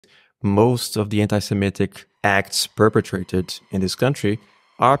Most of the anti-Semitic acts perpetrated in this country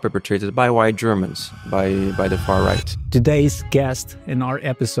are perpetrated by white Germans, by the far right. Today's guest in our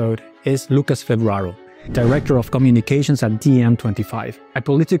episode is Lucas Febraro, Director of Communications at DiEM25, a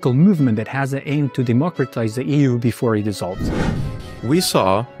political movement that has the aim to democratize the EU before it dissolves. We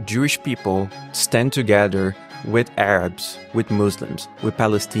saw Jewish people stand together with Arabs, with Muslims, with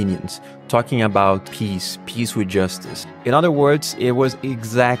Palestinians, talking about peace with justice. In other words, it was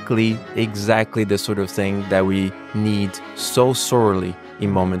exactly the sort of thing that we need so sorely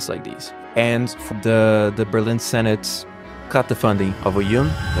in moments like these. And the Berlin Senate cut the funding of Guten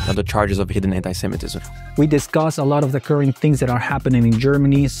under charges of hidden anti-Semitism. We discuss a lot of the current things that are happening in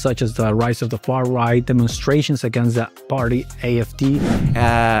Germany, such as the rise of the far right, demonstrations against the party AfD.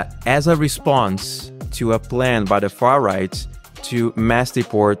 As a response to a plan by the far right to mass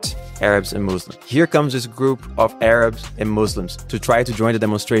deport Arabs and Muslims. Here comes this group of Arabs and Muslims to try to join the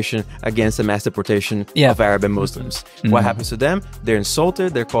demonstration against the mass deportation of Arab and Muslims. What happens to them? They're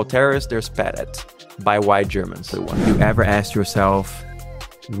insulted, they're called terrorists, they're spat at by white Germans. You ever asked yourself,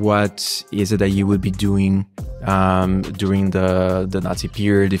 what is it that you would be doing during the Nazi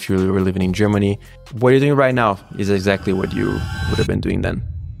period if you were living in Germany? What you're doing right now is exactly what you would have been doing then.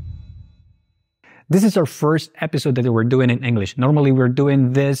 This is our first episode that we're doing in English. Normally we're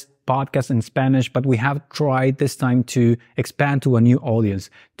doing this podcast in Spanish, but we have tried this time to expand to a new audience,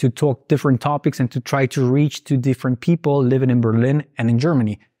 to talk different topics and to try to reach to different people living in Berlin and in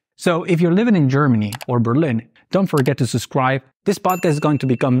Germany. So if you're living in Germany or Berlin, don't forget to subscribe. This podcast is going to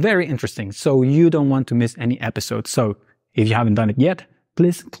become very interesting, so you don't want to miss any episode. So if you haven't done it yet,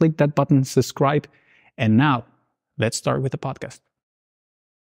 please click that button, subscribe. And now let's start with the podcast.